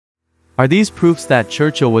Are these proofs that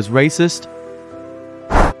Churchill was racist?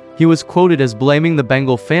 He was quoted as blaming the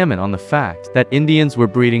Bengal famine on the fact that Indians were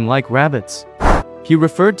breeding like rabbits. He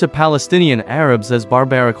referred to Palestinian Arabs as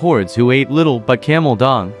barbaric hordes who ate little but camel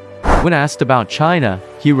dung. When asked about China,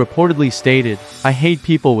 he reportedly stated, "I hate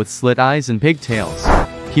people with slit eyes and pigtails."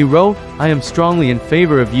 He wrote, "I am strongly in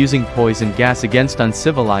favor of using poison gas against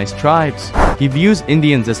uncivilized tribes." He views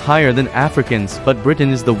Indians as higher than Africans, but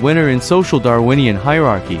Britain is the winner in social Darwinian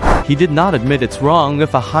hierarchy. He did not admit it's wrong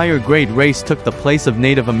if a higher grade race took the place of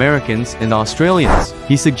Native Americans and Australians.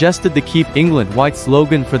 He suggested the Keep England White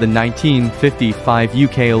slogan for the 1955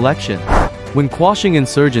 UK election. When quashing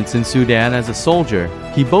insurgents in Sudan as a soldier,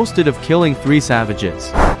 he boasted of killing 3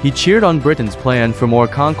 savages. He cheered on Britain's plan for more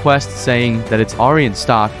conquests, saying that its Aryan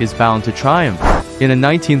stock is bound to triumph. In a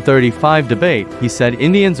 1935 debate, he said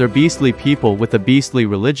Indians are beastly people with a beastly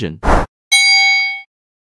religion.